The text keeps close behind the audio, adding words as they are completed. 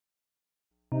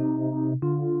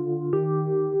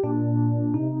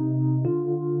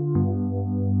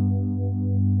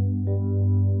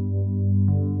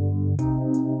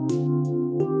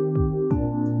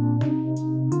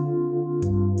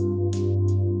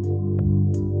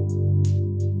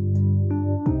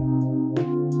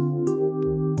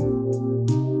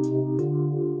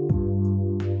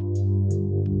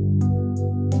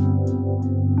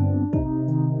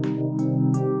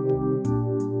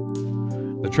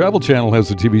Travel Channel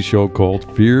has a TV show called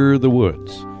Fear the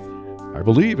Woods. I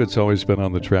believe it's always been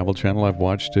on the Travel Channel. I've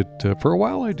watched it for a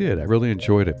while. I did. I really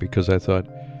enjoyed it because I thought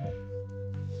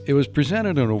it was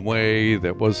presented in a way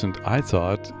that wasn't, I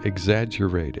thought,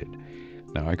 exaggerated.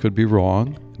 Now, I could be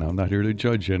wrong, and I'm not here to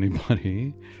judge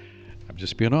anybody. I'm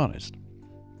just being honest.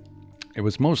 It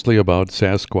was mostly about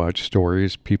Sasquatch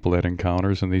stories. People had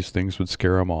encounters, and these things would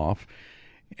scare them off.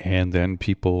 And then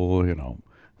people,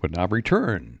 would not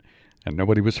return, and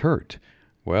nobody was hurt.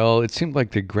 Well, it seemed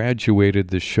like they graduated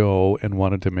the show and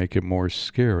wanted to make it more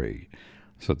scary.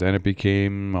 So then it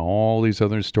became all these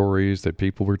other stories that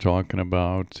people were talking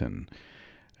about and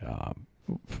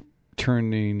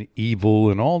turning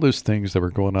evil and all these things that were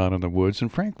going on in the woods.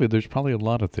 And frankly, there's probably a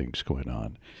lot of things going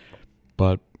on.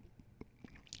 But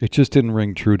it just didn't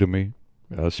ring true to me,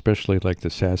 especially like the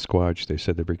Sasquatch. They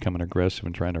said they're becoming aggressive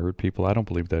and trying to hurt people. I don't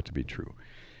believe that to be true.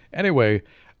 Anyway,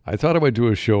 I thought I would do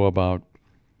a show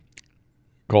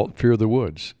called Fear the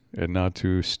Woods, and not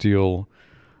to steal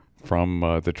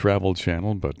from the Travel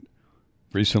Channel, but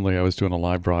recently I was doing a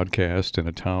live broadcast in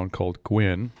a town called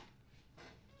Gwinn.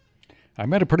 I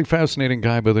met a pretty fascinating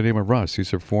guy by the name of Russ.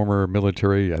 He's a former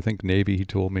military, I think Navy, he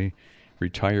told me,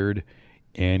 retired,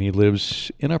 and he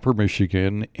lives in Upper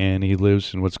Michigan, and he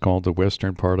lives in what's called the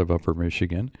western part of Upper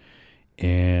Michigan,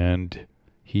 and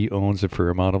he owns a fair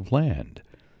amount of land.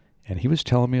 And he was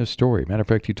telling me a story. Matter of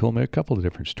fact, he told me a couple of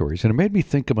different stories. And it made me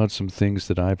think about some things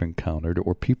that I've encountered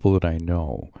or people that I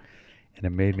know. And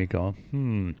it made me go,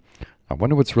 I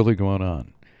wonder what's really going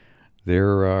on.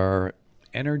 There are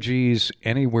energies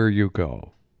anywhere you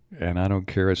go. And I don't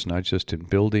care. It's not just in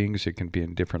buildings. It can be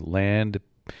in different land,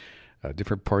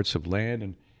 different parts of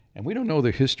land. And we don't know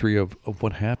the history of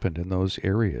what happened in those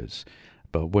areas.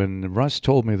 But when Russ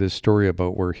told me this story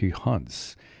about where he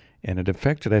hunts, and it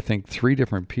affected, I think, 3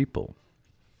 different people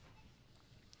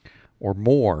or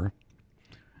more,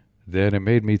 then it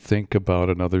made me think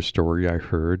about another story I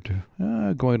heard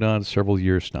going on several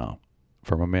years now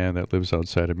from a man that lives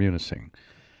outside of Munising.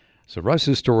 So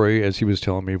Russ's story, as he was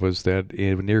telling me, was that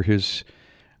near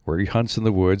where he hunts in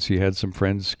the woods, he had some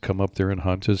friends come up there and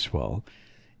hunt as well.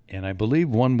 And I believe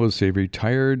one was a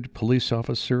retired police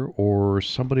officer or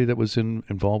somebody that was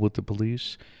involved with the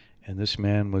police. And this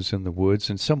man was in the woods,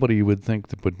 and somebody you would think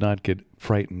that would not get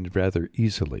frightened rather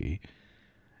easily.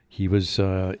 He was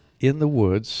in the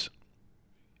woods,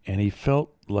 and he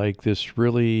felt like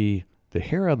the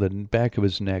hair on the back of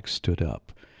his neck stood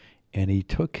up. And he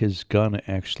took his gun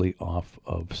actually off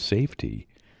of safety.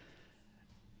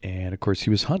 And, of course,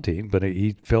 he was hunting, but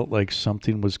he felt like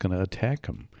something was going to attack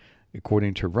him.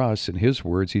 According to Russ, in his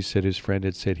words, he said his friend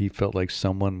had said he felt like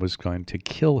someone was going to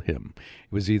kill him.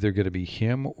 It was either going to be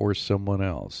him or someone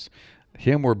else.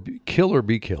 Him or kill or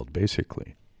be killed,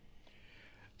 basically.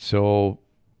 So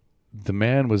the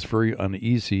man was very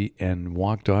uneasy and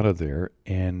walked out of there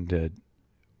and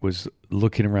was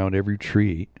looking around every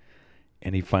tree.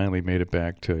 And he finally made it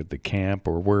back to the camp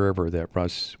or wherever that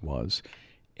Russ was.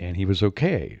 And he was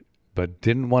okay, but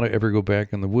didn't want to ever go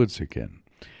back in the woods again.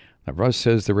 Now, Russ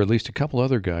says there were at least a couple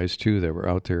other guys, too, that were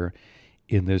out there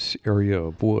in this area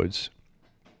of woods.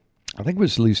 I think it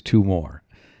was at least 2 more.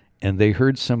 And they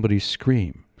heard somebody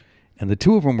scream. And the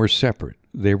 2 of them were separate.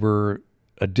 They were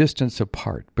a distance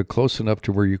apart, but close enough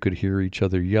to where you could hear each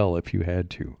other yell if you had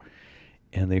to.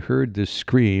 And they heard this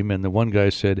scream, and the one guy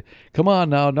said, "Come on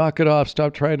now, knock it off,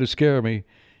 stop trying to scare me."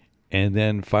 And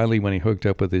then finally, when he hooked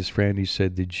up with his friend, he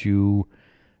said, "Did you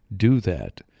do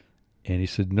that?" And he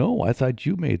said, "No, I thought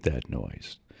you made that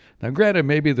noise." Now, granted,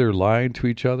 maybe they're lying to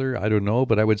each other. I don't know,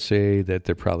 but I would say that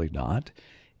they're probably not.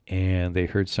 And they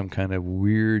heard some kind of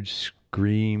weird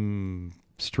scream,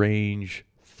 strange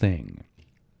thing.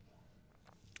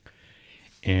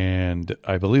 And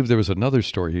I believe there was another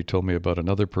story he told me about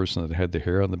another person that had the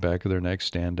hair on the back of their neck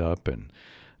stand up, and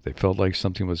they felt like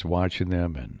something was watching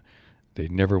them, and they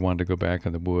never wanted to go back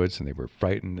in the woods, and they were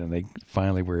frightened, and they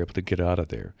finally were able to get out of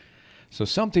there. So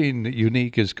something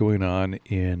unique is going on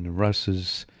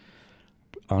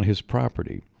on his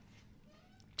property.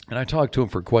 And I talked to him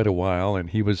for quite a while, and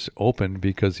he was open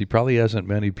because he probably hasn't had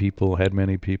many people.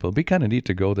 It'd be kind of neat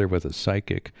to go there with a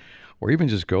psychic, or even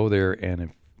just go there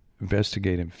and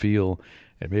investigate and feel,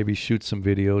 and maybe shoot some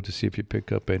video to see if you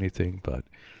pick up anything. But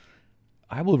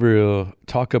I will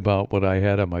talk about what I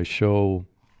had on my show.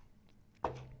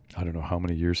 I don't know how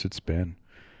many years it's been.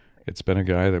 It's been a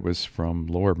guy that was from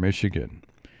Lower Michigan,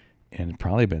 and it's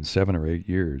probably been 7 or 8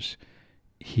 years.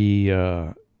 He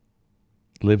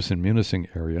lives in Munising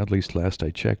area, at least last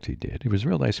I checked he did. He was a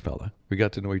real nice fella. We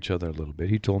got to know each other a little bit.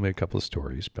 He told me a couple of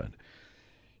stories, but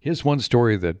here's one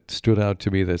story that stood out to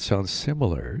me that sounds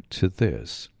similar to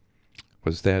this.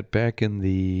 was that back in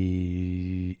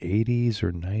the 80s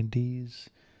or 90s.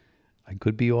 I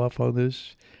could be off on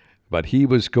this. But he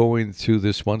was going to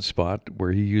this one spot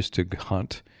where he used to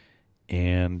hunt,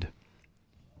 and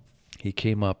he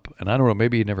came up, and I don't know,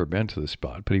 maybe he'd never been to the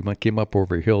spot, but he came up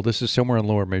over a hill. This is somewhere in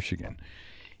lower Michigan.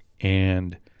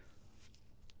 And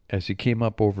as he came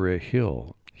up over a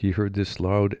hill, he heard this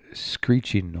loud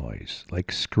screeching noise,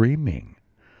 like screaming,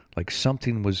 like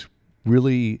something was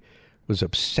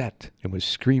upset and was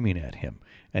screaming at him.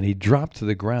 And he dropped to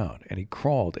the ground, and he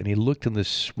crawled, and he looked in this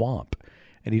swamp,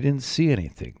 and he didn't see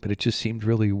anything, but it just seemed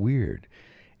really weird.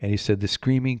 And he said the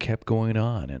screaming kept going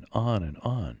on and on and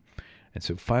on. And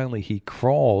so finally he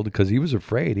crawled, because he was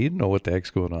afraid. He didn't know what the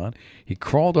heck's going on. He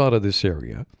crawled out of this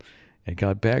area and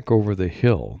got back over the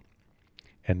hill.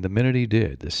 And the minute he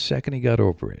did, the second he got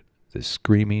over it, the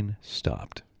screaming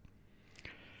stopped.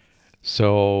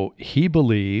 So he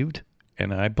believed,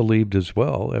 and I believed as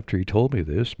well after he told me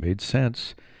this, made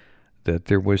sense, that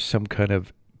there was some kind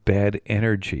of bad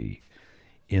energy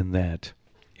in that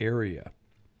area.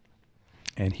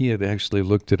 And he had actually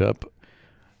looked it up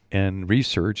and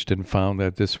researched and found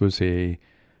that this was a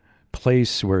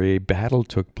place where a battle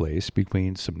took place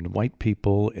between some white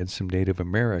people and some Native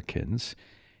Americans.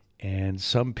 And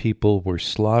some people were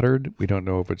slaughtered. We don't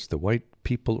know if it's the white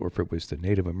people or if it was the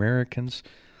Native Americans,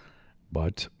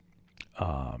 but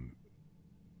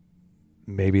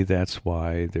maybe that's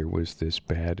why there was this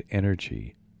bad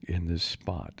energy in this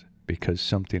spot, because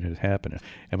something had happened.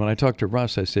 And when I talked to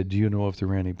Russ, I said, do you know if there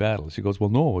were any battles? He goes, well,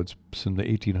 no, it's in the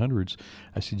 1800s.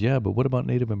 I said, yeah, but what about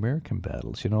Native American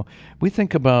battles? You know, we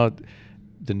think about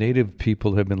the Native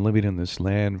people have been living in this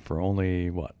land for only,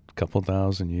 a couple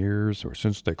thousand years, or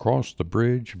since they crossed the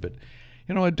bridge. But,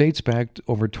 you know, it dates back to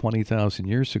over 20,000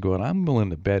 years ago, and I'm willing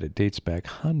to bet it dates back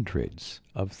hundreds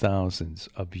of thousands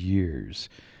of years.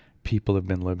 People have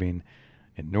been living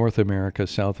in North America,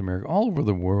 South America, all over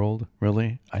the world,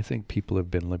 really. I think people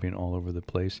have been living all over the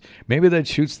place. Maybe that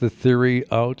shoots the theory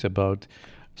out about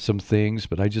some things,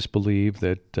 but I just believe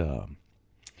that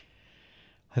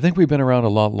I think we've been around a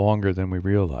lot longer than we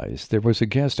realize. There was a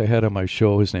guest I had on my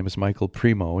show. His name is Michael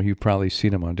Primo. You've probably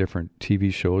seen him on different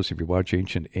TV shows if you watch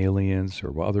Ancient Aliens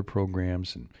or other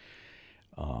programs. And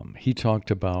he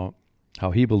talked about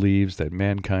how he believes that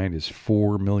mankind is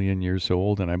 4 million years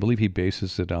old, and I believe he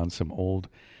bases it on some old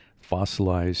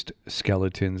fossilized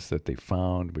skeletons that they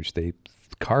found, which they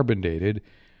carbon dated.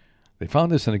 They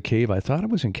found this in a cave. I thought it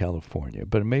was in California,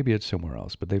 but maybe it's somewhere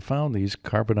else. But they found these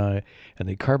and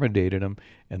they carbon dated them,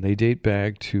 and they date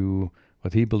back to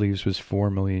what he believes was 4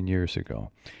 million years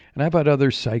ago. And I've had other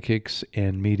psychics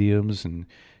and mediums and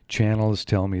channels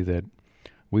tell me that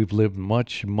we've lived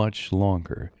much, much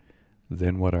longer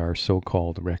than what our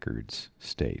so-called records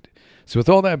state. So with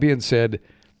all that being said,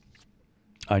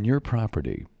 on your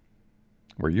property,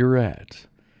 where you're at,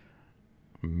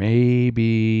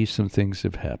 maybe some things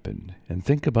have happened. And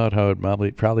think about how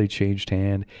it probably changed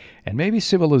hand. And maybe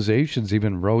civilizations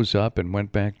even rose up and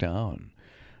went back down.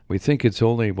 We think it's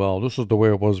only, this is the way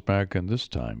it was back in this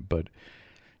time. But,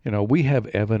 we have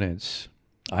evidence.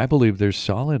 I believe there's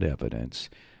solid evidence.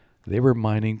 They were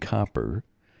mining copper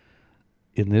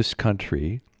in this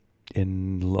country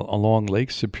along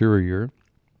Lake Superior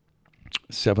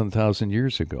 7,000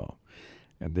 years ago.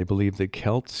 And they believe the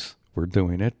Celts were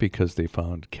doing it because they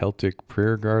found Celtic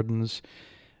prayer gardens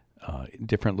in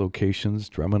different locations.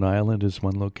 Drummond Island is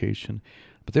one location.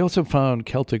 But they also found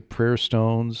Celtic prayer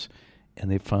stones, and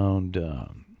they found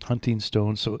hunting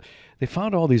stones. So they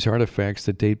found all these artifacts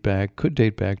that could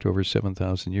date back to over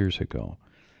 7,000 years ago,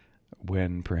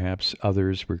 when perhaps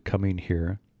others were coming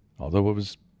here, although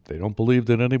they don't believe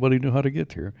that anybody knew how to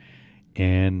get here,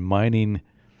 and mining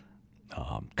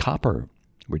copper,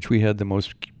 which we had the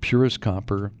most purest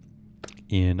copper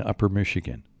in Upper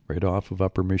Michigan, right off of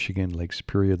Upper Michigan, Lake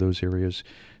Superior, those areas.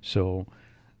 So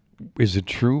is it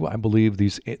true? I believe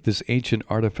this ancient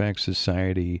artifact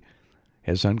society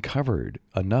has uncovered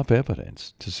enough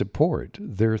evidence to support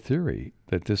their theory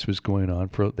that this was going on.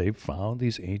 They've found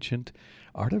these ancient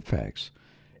artifacts.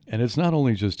 And it's not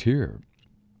only just here.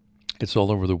 It's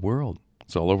all over the world.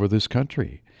 It's all over this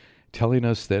country, telling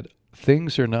us that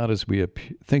things are not as we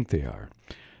think they are.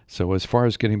 So as far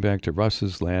as getting back to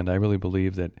Russ's land, I really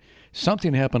believe that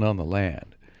something happened on the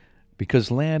land,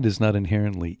 because land is not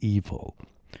inherently evil.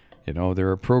 There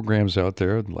are programs out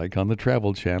there, like on the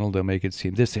Travel Channel, they'll make it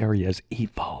seem this area is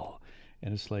evil.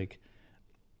 And it's like,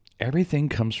 everything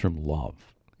comes from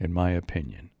love, in my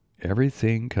opinion.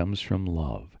 Everything comes from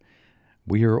love.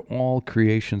 We are all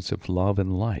creations of love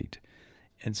and light.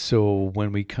 And so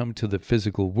when we come to the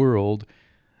physical world,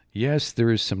 yes,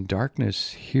 there is some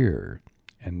darkness here,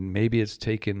 And maybe it's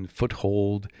taken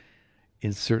foothold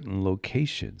in certain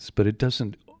locations, but it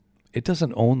doesn't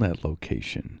own that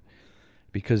location,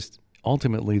 because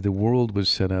ultimately the world was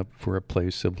set up for a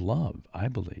place of love, I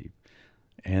believe.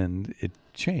 And it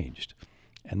changed.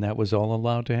 And that was all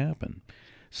allowed to happen.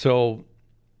 So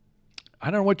I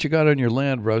don't know what you got on your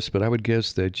land, Russ, but I would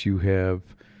guess that you have,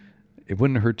 it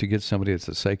wouldn't hurt to get somebody that's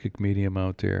a psychic medium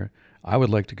out there. I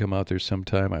would like to come out there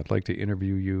sometime. I'd like to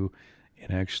interview you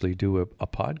and actually do a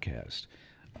podcast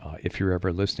if you're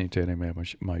ever listening to any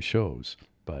of my shows.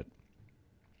 But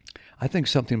I think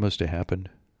something must have happened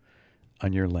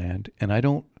on your land. And I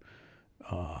don't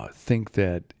think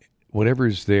that whatever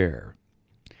is there,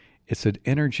 it's an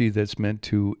energy that's meant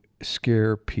to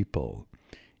scare people.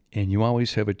 And you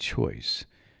always have a choice.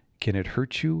 Can it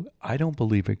hurt you? I don't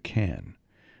believe it can.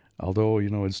 Although,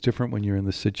 it's different when you're in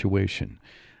the situation.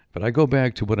 But I go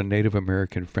back to what a Native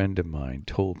American friend of mine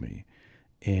told me.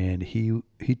 And he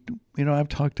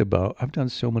I've done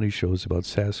so many shows about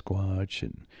Sasquatch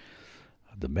and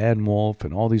the man wolf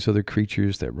and all these other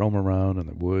creatures that roam around in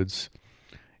the woods.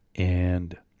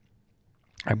 And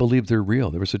I believe they're real.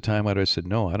 There was a time when I said,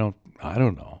 no, I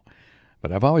don't know.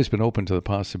 But I've always been open to the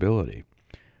possibility.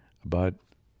 But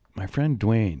my friend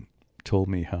Dwayne told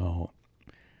me how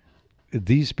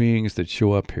these beings that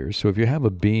show up here, so if you have a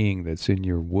being that's in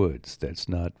your woods that's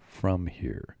not from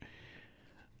here,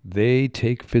 they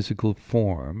take physical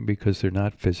form because they're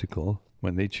not physical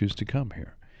when they choose to come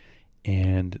here.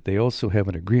 And they also have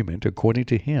an agreement, according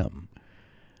to him,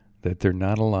 that they're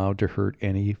not allowed to hurt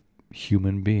any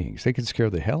human beings. They can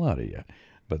scare the hell out of you,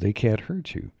 but they can't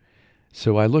hurt you.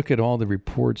 So I look at all the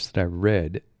reports that I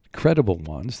read, credible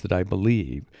ones that I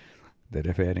believe, that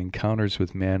have had encounters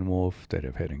with man-wolf, that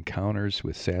have had encounters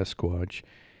with Sasquatch,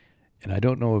 and I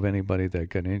don't know of anybody that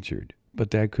got injured, but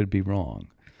that could be wrong.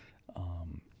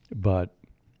 But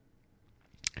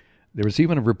there was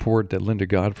even a report that Linda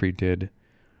Godfrey did.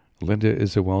 Linda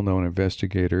is a well-known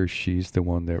investigator. She's the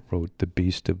one that wrote The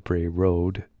Beast of Bray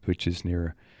Road, which is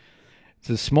it's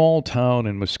a small town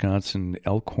in Wisconsin,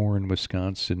 Elkhorn,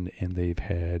 Wisconsin, and they've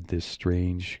had this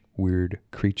strange, weird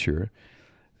creature,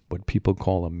 what people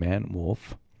call a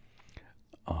man-wolf,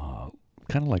 kind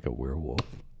of like a werewolf.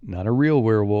 Not a real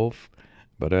werewolf,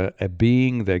 but a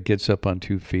being that gets up on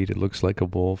 2 feet. It looks like a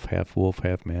wolf, half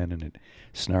man, and it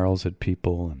snarls at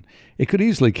people. And it could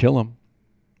easily kill them.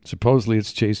 Supposedly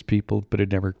it's chased people, but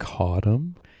it never caught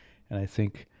them. And I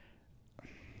think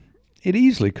it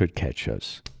easily could catch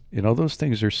us. Those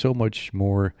things are so much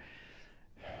more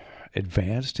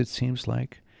advanced, it seems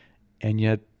like, and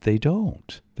yet they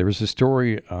don't. There was a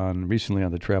story recently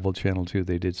on the Travel Channel, too.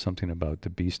 They did something about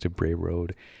the Beast of Bray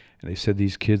Road, and they said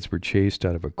these kids were chased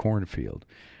out of a cornfield.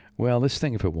 Well, this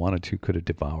thing, if it wanted to, could have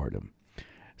devoured them.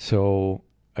 So,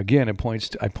 again, I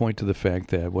point to the fact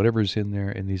that whatever's in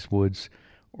there in these woods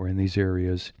or in these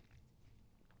areas,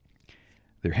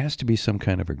 there has to be some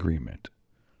kind of agreement.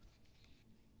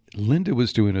 Linda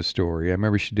was doing a story. I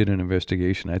remember she did an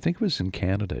investigation. I think it was in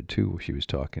Canada, too, she was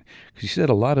talking. She said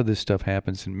a lot of this stuff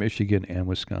happens in Michigan and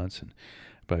Wisconsin.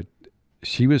 But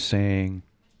she was saying,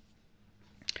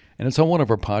 and it's on one of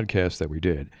our podcasts that we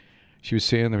did, she was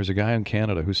saying there was a guy in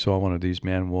Canada who saw one of these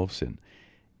man-wolves,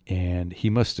 and he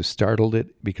must have startled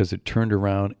it because it turned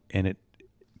around and it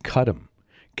cut him,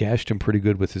 gashed him pretty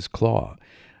good with his claw.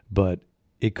 But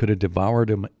it could have devoured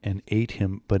him and ate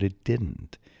him, but it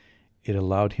didn't. It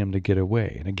allowed him to get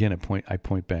away. And again, I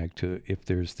point back to if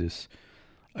there's this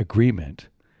agreement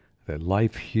that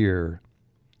life here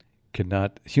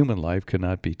human life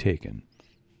cannot be taken.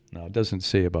 Now, it doesn't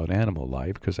say about animal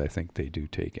life, because I think they do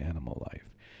take animal life.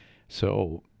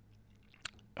 So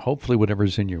hopefully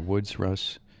whatever's in your woods,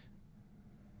 Russ,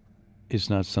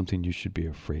 is not something you should be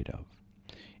afraid of.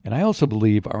 And I also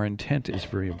believe our intent is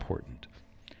very important.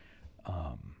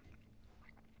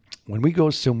 When we go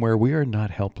somewhere, we are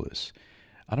not helpless.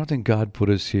 I don't think God put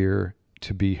us here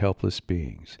to be helpless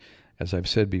beings. As I've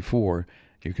said before,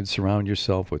 you can surround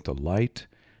yourself with the light.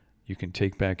 You can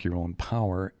take back your own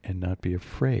power and not be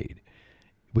afraid.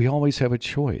 We always have a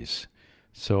choice.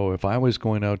 So if I was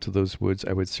going out to those woods,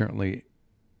 I would certainly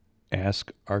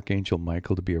ask Archangel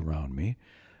Michael to be around me.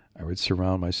 I would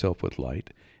surround myself with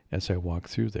light as I walk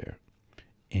through there.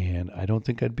 And I don't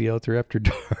think I'd be out there after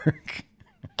dark.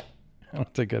 I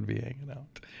don't think I'd be hanging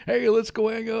out. Hey, let's go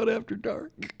hang out after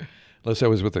dark. Unless I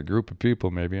was with a group of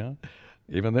people, maybe, huh?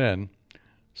 Even then.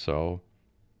 So,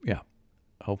 yeah.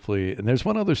 Hopefully. And there's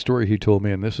one other story he told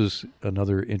me, and this is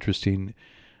another interesting.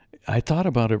 I thought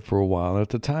about it for a while. At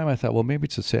the time, I thought, well, maybe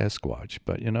it's a Sasquatch.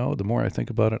 But, the more I think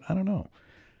about it, I don't know.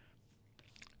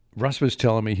 Russ was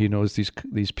telling me he knows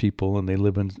these people, and they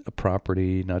live in a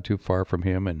property not too far from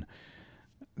him, and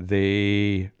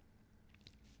they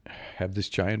have this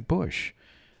giant bush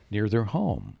near their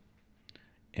home.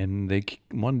 And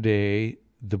one day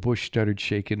the bush started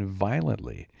shaking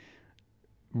violently,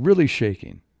 really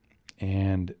shaking,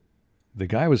 and the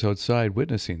guy was outside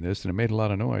witnessing this, and it made a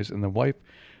lot of noise. And the wife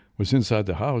was inside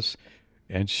the house,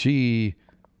 and she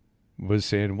was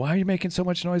saying, "Why are you making so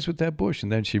much noise with that bush?"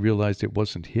 And then she realized it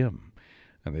wasn't him.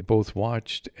 And they both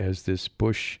watched as this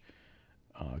bush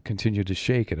continued to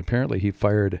shake. And apparently he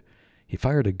fired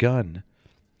a gun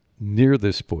near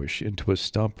this bush into a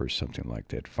stump or something like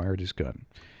that. Fired his gun.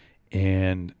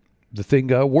 And the thing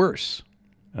got worse.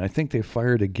 And I think they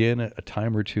fired again a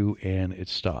time or two, and it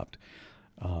stopped.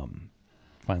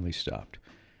 Finally stopped.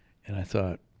 And I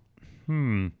thought,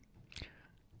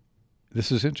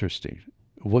 this is interesting.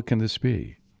 What can this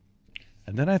be?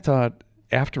 And then I thought,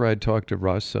 after I'd talked to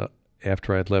Russ,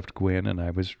 after I'd left Gwinn and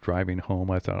I was driving home,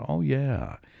 I thought, oh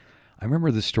yeah, I remember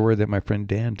the story that my friend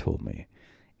Dan told me.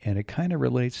 And it kind of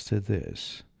relates to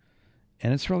this.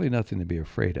 And it's really nothing to be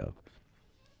afraid of,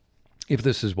 if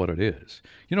this is what it is.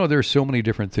 You know, there are so many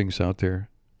different things out there,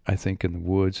 I think, in the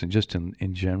woods and just in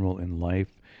general in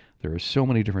life. There are so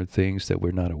many different things that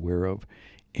we're not aware of.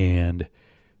 And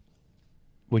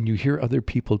when you hear other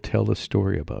people tell a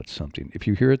story about something, if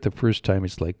you hear it the first time,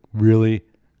 it's like, really?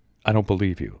 I don't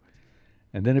believe you.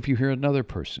 And then if you hear another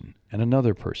person and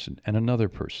another person and another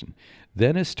person,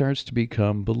 then it starts to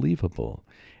become believable.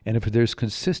 And if there's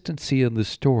consistency in the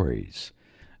stories,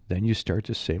 then you start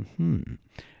to say,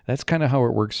 that's kind of how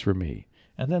it works for me.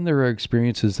 And then there are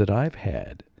experiences that I've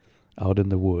had out in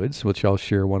the woods, which I'll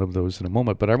share one of those in a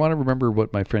moment. But I want to remember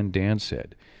what my friend Dan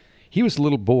said. He was a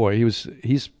little boy.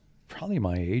 He's probably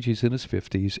my age. He's in his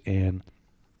 50s. And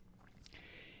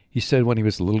he said when he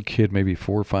was a little kid, maybe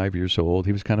 4 or 5 years old,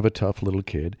 he was kind of a tough little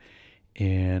kid.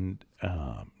 And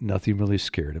nothing really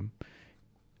scared him.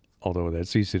 Although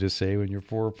that's easy to say when you're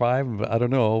 4 or 5. I don't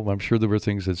know. I'm sure there were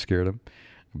things that scared him.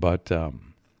 But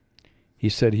he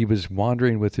said he was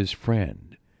wandering with his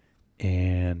friend,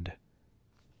 and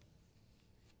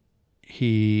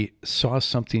he saw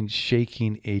something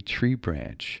shaking a tree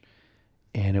branch,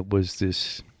 and it was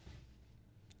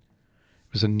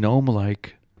a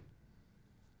gnome-like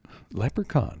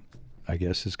leprechaun, I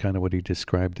guess is kind of what he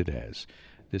described it as.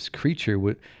 This creature,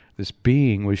 this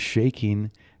being was shaking,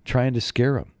 trying to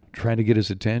scare him, trying to get his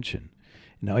attention.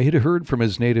 Now, he had heard from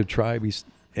his native tribe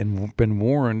and been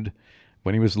warned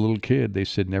when he was a little kid. They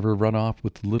said, never run off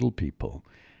with the little people,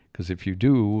 because if you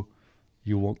do,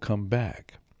 you won't come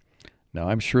back. Now,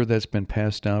 I'm sure that's been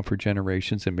passed down for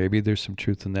generations, and maybe there's some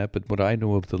truth in that, but what I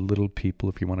know of the little people,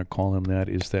 if you want to call them that,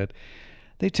 is that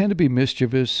they tend to be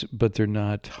mischievous, but they're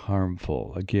not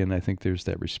harmful. Again, I think there's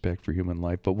that respect for human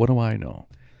life, but what do I know?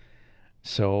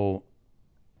 So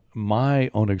my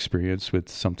own experience with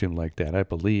something like that, I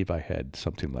believe I had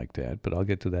something like that, but I'll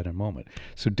get to that in a moment.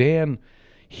 So Dan,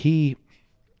 he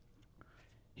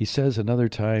says another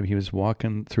time he was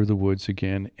walking through the woods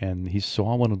again, and he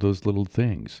saw one of those little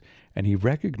things, and he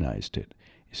recognized it.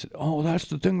 He said, oh, that's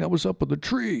the thing that was up in the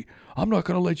tree. I'm not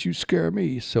going to let you scare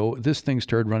me. So this thing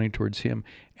started running towards him,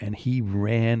 and he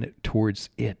ran towards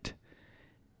it.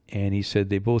 And he said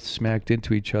they both smacked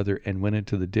into each other and went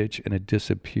into the ditch, and it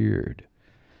disappeared.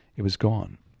 It was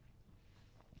gone.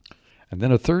 And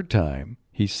then a third time,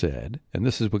 he said, and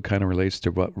this is what kind of relates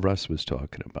to what Russ was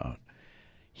talking about.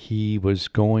 He was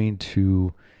walking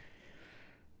through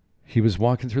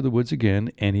the woods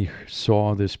again, and he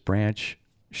saw this branch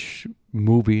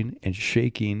moving and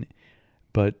shaking,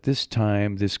 but this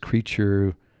time this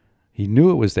creature, he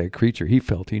knew it was that creature. He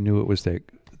knew it was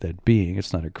that being.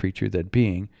 It's not a creature, that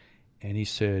being. And he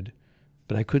said,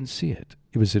 but I couldn't see it.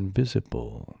 It was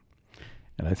invisible.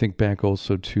 And I think back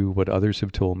also to what others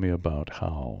have told me about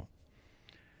how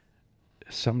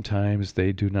sometimes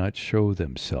they do not show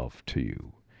themselves to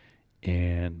you,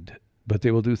 but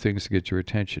they will do things to get your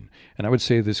attention. And I would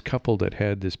say this couple that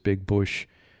had this big bush,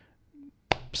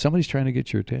 somebody's trying to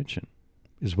get your attention,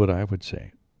 is what I would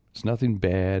say. It's nothing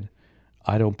bad,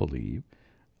 I don't believe.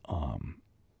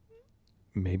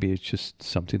 Maybe it's just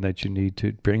something that you need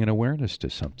to bring an awareness to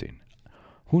something.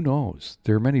 Who knows?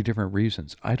 There are many different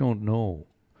reasons. I don't know.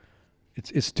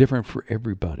 It's different for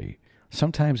everybody.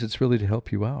 Sometimes it's really to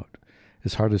help you out,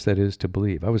 as hard as that is to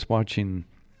believe. I watch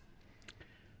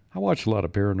a lot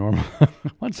of paranormal.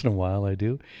 Once in a while I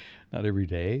do. Not every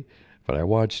day. But I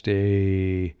watched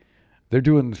they're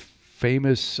doing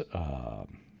famous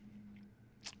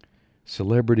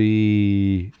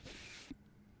celebrity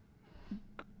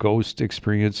ghost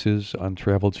experiences on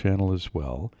Travel Channel as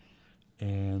well.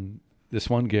 And this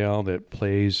one gal that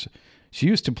plays, she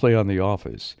used to play on The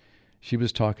Office. She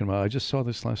was talking about, I just saw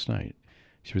this last night.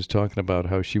 She was talking about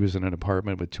how she was in an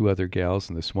apartment with two other gals,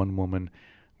 and this one woman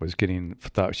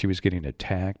thought she was getting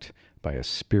attacked by a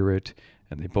spirit,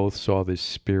 and they both saw this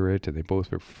spirit, and they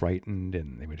both were frightened,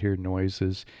 and they would hear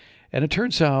noises. And it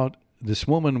turns out this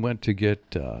woman went to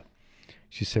get,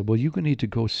 she said, well, you need to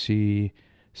go see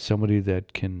somebody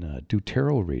that can do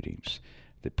tarot readings.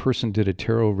 The person did a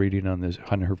tarot reading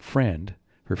on her friend.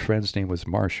 Her friend's name was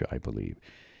Marcia, I believe.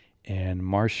 And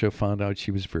Marcia found out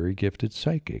she was very gifted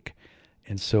psychic.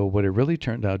 And so what it really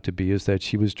turned out to be is that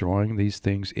she was drawing these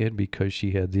things in because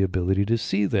she had the ability to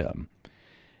see them.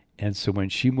 And so when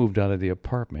she moved out of the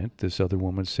apartment, this other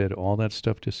woman said all that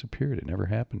stuff disappeared. It never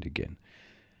happened again.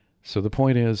 So the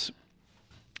point is,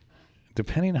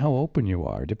 depending how open you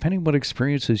are, depending what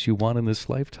experiences you want in this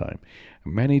lifetime,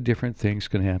 many different things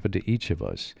can happen to each of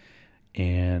us.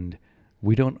 And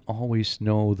we don't always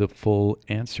know the full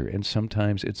answer. And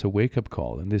sometimes it's a wake-up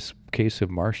call. In this case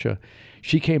of Marcia,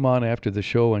 she came on after the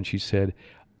show and she said,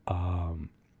 I'm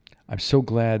so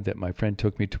glad that my friend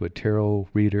took me to a tarot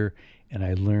reader and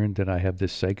I learned that I have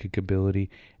this psychic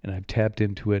ability and I've tapped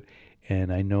into it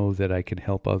and I know that I can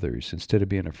help others. Instead of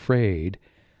being afraid,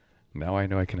 now I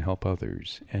know I can help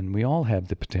others. And we all have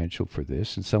the potential for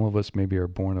this, and some of us maybe are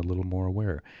born a little more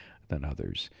aware than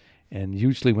others. And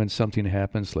usually when something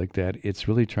happens like that, it's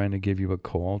really trying to give you a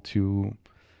call to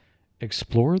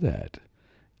explore that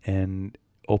and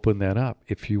open that up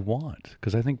if you want.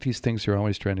 Because I think these things are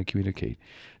always trying to communicate.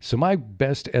 So my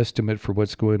best estimate for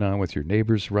what's going on with your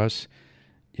neighbors, Russ,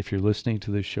 if you're listening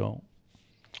to this show,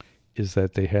 is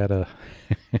that they had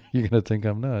you're going to think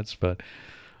I'm nuts, but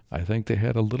I think they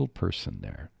had a little person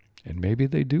there. And maybe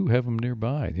they do have them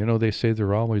nearby. You know, they say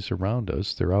they're always around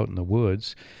us. They're out in the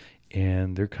woods.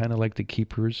 And they're kind of like the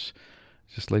keepers,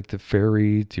 just like the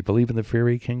fairy. Do you believe in the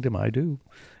fairy kingdom? I do.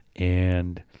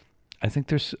 And I think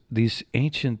there's these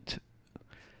ancient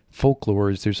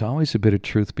folklores, there's always a bit of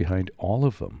truth behind all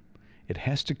of them. It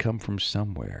has to come from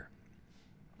somewhere.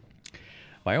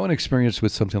 My own experience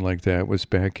with something like that was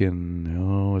back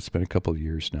in, it's been a couple of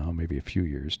years now, maybe a few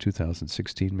years,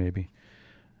 2016 maybe,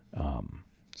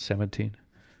 17.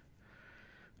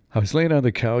 I was laying on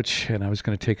the couch and I was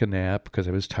going to take a nap because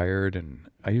I was tired, and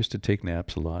I used to take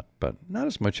naps a lot, but not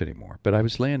as much anymore. But I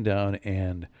was laying down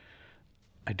and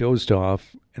I dozed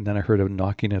off, and then I heard a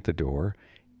knocking at the door,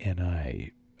 and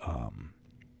I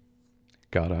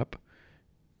got up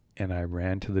and I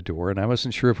ran to the door, and I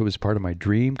wasn't sure if it was part of my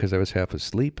dream because I was half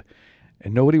asleep,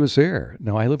 and nobody was there.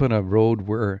 Now, I live on a road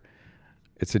where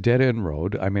it's a dead-end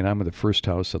road. I mean, I'm in the first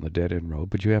house on the dead-end road,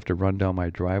 but you have to run down my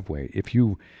driveway. If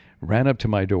you ran up to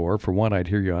my door, for one, I'd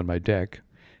hear you on my deck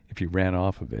if you ran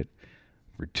off of it.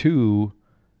 For two,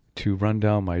 to run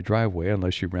down my driveway,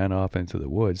 unless you ran off into the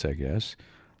woods, I guess,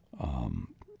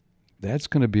 that's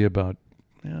going to be about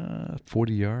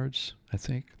 40 yards, I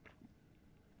think.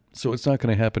 So it's not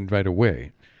going to happen right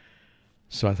away.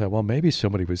 So I thought, well, maybe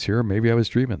somebody was here. Maybe I was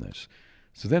dreaming this.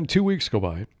 So then 2 weeks go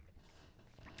by,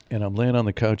 and I'm laying on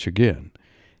the couch again,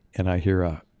 and I hear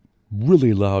a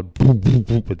really loud boom, boom,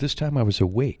 boom, but this time I was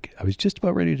awake. I was just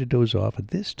about ready to doze off, and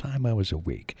this time I was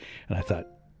awake. And I thought,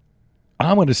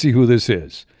 I'm going to see who this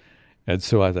is. And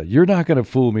so I thought, you're not going to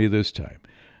fool me this time.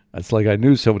 It's like I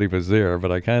knew somebody was there,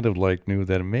 but I kind of knew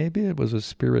that maybe it was a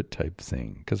spirit type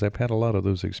thing, because I've had a lot of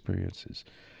those experiences.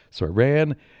 So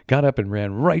I got up and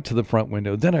ran right to the front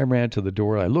window. Then I ran to the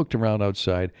door. I looked around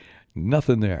outside,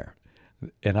 nothing there.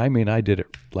 And I mean, I did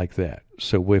it like that.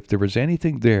 So if there was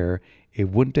anything there, it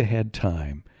wouldn't have had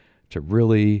time to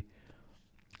really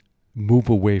move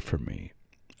away from me,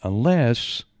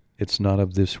 unless it's not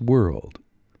of this world,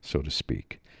 so to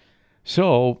speak.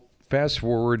 So fast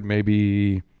forward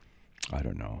maybe,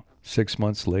 6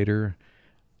 months later,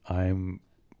 I'm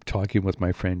talking with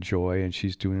my friend Joy, and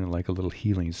she's doing like a little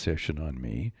healing session on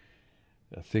me,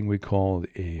 a thing we call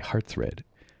a heart thread,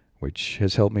 which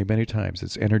has helped me many times.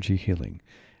 It's energy healing.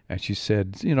 And she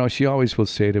said, she always will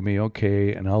say to me,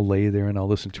 okay, and I'll lay there and I'll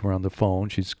listen to her on the phone.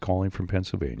 She's calling from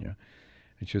Pennsylvania.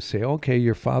 And she'll say, okay,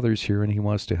 your father's here and he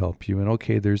wants to help you. And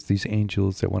okay, there's these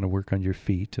angels that want to work on your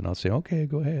feet. And I'll say, okay,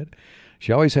 go ahead.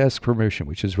 She always asks permission,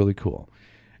 which is really cool.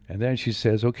 And then she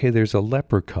says, okay, there's a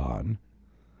leprechaun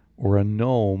or a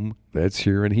gnome that's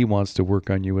here and he wants to work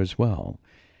on you as well.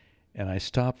 And I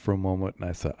stopped for a moment and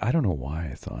I thought, I don't know why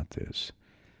I thought this.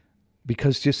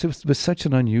 Because just it was such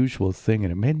an unusual thing,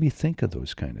 and it made me think of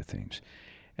those kind of things.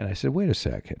 And I said, wait a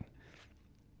second.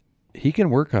 He can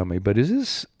work on me, but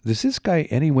is this guy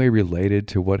anyway related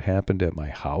to what happened at my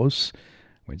house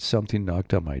when something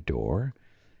knocked on my door?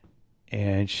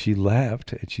 And she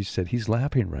laughed, and she said, "He's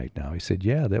laughing right now." He said,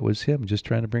 "Yeah, that was him, just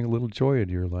trying to bring a little joy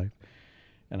into your life."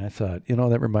 And I thought,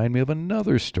 that reminded me of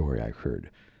another story I heard.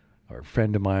 A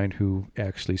friend of mine who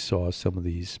actually saw some of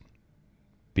these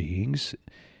beings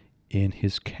in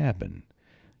his cabin.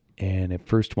 And at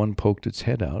first one poked its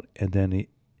head out, and then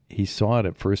he saw it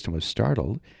at first and was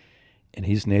startled. And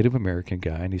he's a Native American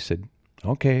guy, and he said,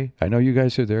 "Okay, I know you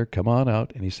guys are there. Come on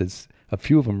out." And he says a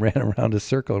few of them ran around a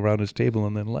circle around his table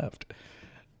and then left.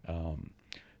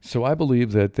 So I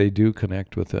believe that they do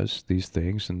connect with us, these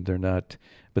things, and they're not,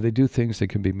 but they do things that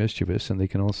can be mischievous, and they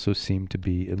can also seem to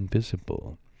be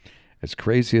invisible. As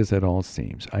crazy as that all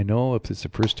seems. I know if it's the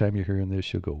first time you're hearing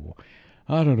this, you'll go, "Well,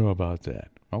 I don't know about that."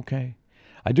 Okay.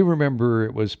 I do remember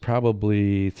it was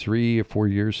probably 3 or 4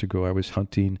 years ago. I was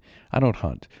hunting. I don't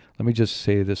hunt. Let me just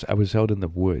say this. I was out in the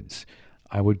woods.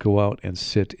 I would go out and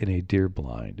sit in a deer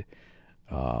blind.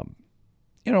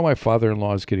 My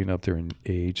father-in-law is getting up there in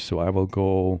age, so I will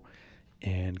go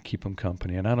and keep him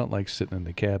company. And I don't like sitting in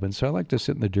the cabin, so I like to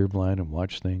sit in the deer blind and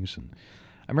watch things. And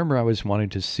I remember I was wanting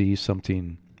to see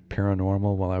something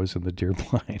paranormal while I was in the deer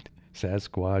blind,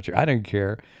 Sasquatch, or I didn't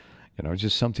care.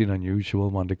 Just something unusual,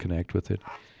 wanted to connect with it.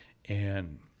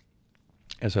 And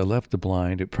as I left the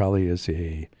blind, it probably is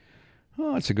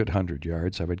it's a good 100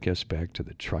 yards, I would guess, back to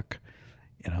the truck.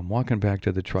 And I'm walking back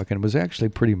to the truck, and it was actually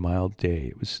a pretty mild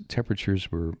day.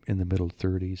 Temperatures were in the middle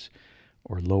 30s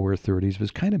or lower 30s. It was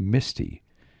kind of misty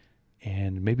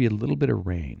and maybe a little bit of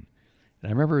rain. And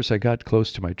I remember as I got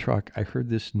close to my truck, I heard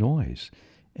this noise,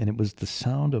 and it was the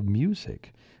sound of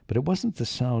music. But it wasn't the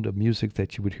sound of music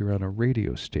that you would hear on a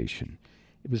radio station.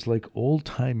 It was like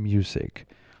old-time music,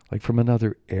 like from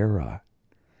another era.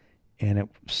 And it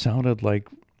sounded like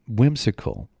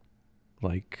whimsical,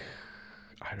 like,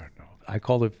 I don't know. I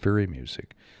call it fairy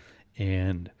music.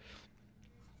 And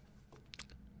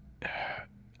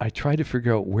I tried to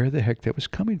figure out where the heck that was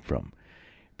coming from.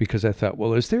 Because I thought,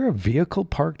 well, is there a vehicle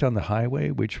parked on the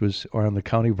highway, or on the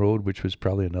county road, which was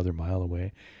probably another mile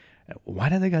away? Why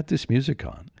do they got this music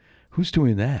on? Who's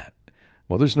doing that?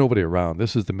 Well, there's nobody around.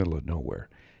 This is the middle of nowhere.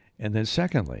 And then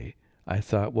secondly, I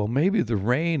thought, well, maybe the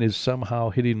rain is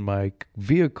somehow hitting my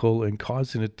vehicle and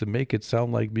causing it to make it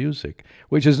sound like music,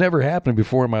 which has never happened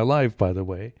before in my life, by the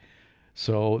way.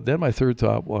 So then my third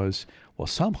thought was, well,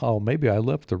 somehow maybe I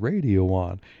left the radio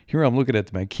on. Here I'm looking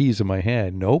at my keys in my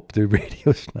hand. Nope, the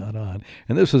radio's not on.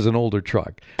 And this was an older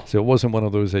truck, so it wasn't one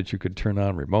of those that you could turn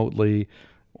on remotely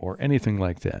or anything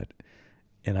like that.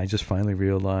 And I just finally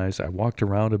realized, I walked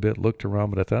around a bit, looked around,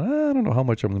 but I thought, I don't know how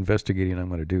much I'm investigating I'm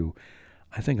going to do.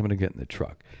 I think I'm going to get in the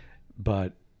truck.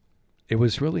 But it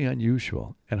was really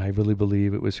unusual, and I really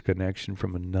believe it was a connection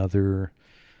from another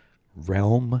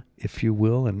realm, if you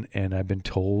will. And I've been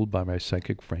told by my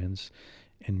psychic friends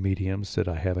and mediums that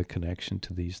I have a connection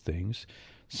to these things.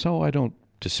 So I don't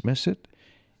dismiss it,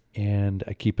 and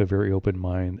I keep a very open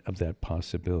mind of that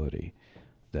possibility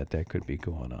that could be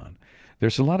going on.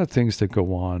 There's a lot of things that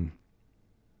go on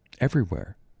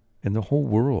everywhere in the whole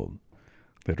world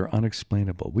that are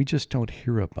unexplainable. We just don't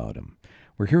hear about them.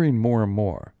 We're hearing more and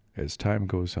more as time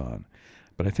goes on.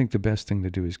 But I think the best thing to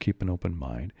do is keep an open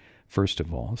mind, first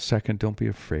of all. Second, don't be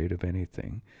afraid of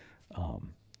anything.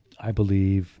 I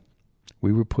believe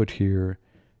we were put here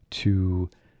to,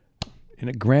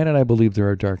 and granted, I believe there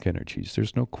are dark energies.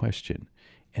 There's no question.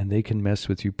 And they can mess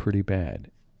with you pretty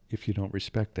bad if you don't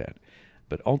respect that.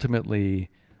 But ultimately,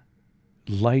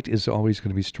 light is always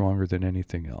going to be stronger than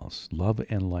anything else. Love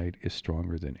and light is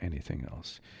stronger than anything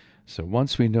else. So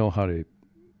once we know how to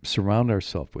surround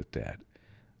ourselves with that,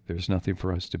 there's nothing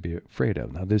for us to be afraid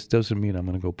of. Now, this doesn't mean I'm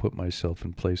going to go put myself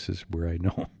in places where I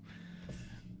know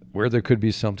where there could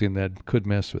be something that could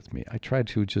mess with me.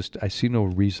 I see no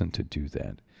reason to do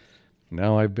that.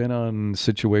 Now, I've been on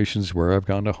situations where I've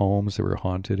gone to homes that were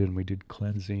haunted, and we did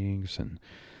cleansings, and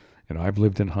I've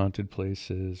lived in haunted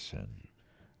places, and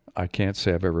I can't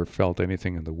say I've ever felt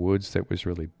anything in the woods that was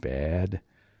really bad.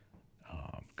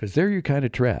 Because there you're kind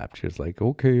of trapped. It's like,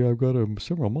 okay, I've got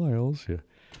several miles. Yeah.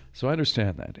 So I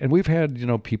understand that. And we've had,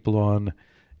 people on,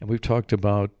 and we've talked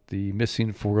about the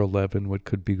missing 411, what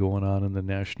could be going on in the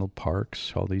national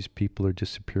parks, how these people are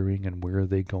disappearing and where are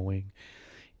they going,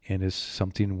 and is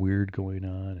something weird going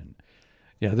on. And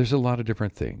yeah, there's a lot of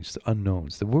different things, the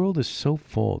unknowns. The world is so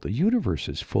full. The universe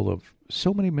is full of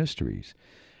so many mysteries.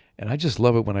 And I just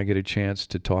love it when I get a chance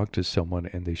to talk to someone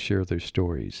and they share their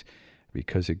stories,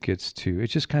 because it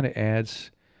just kind of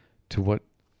adds to what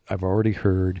I've already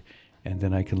heard. And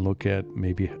then I can look at,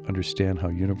 maybe understand how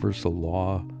universal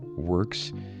law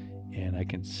works. And I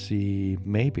can see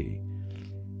maybe,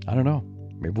 I don't know,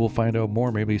 maybe we'll find out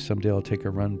more. Maybe someday I'll take a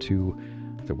run to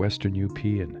the Western UP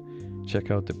and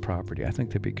check out the property. I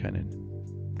think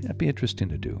that'd be interesting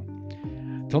to do.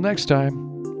 Till next time,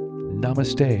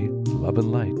 namaste, love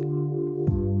and light.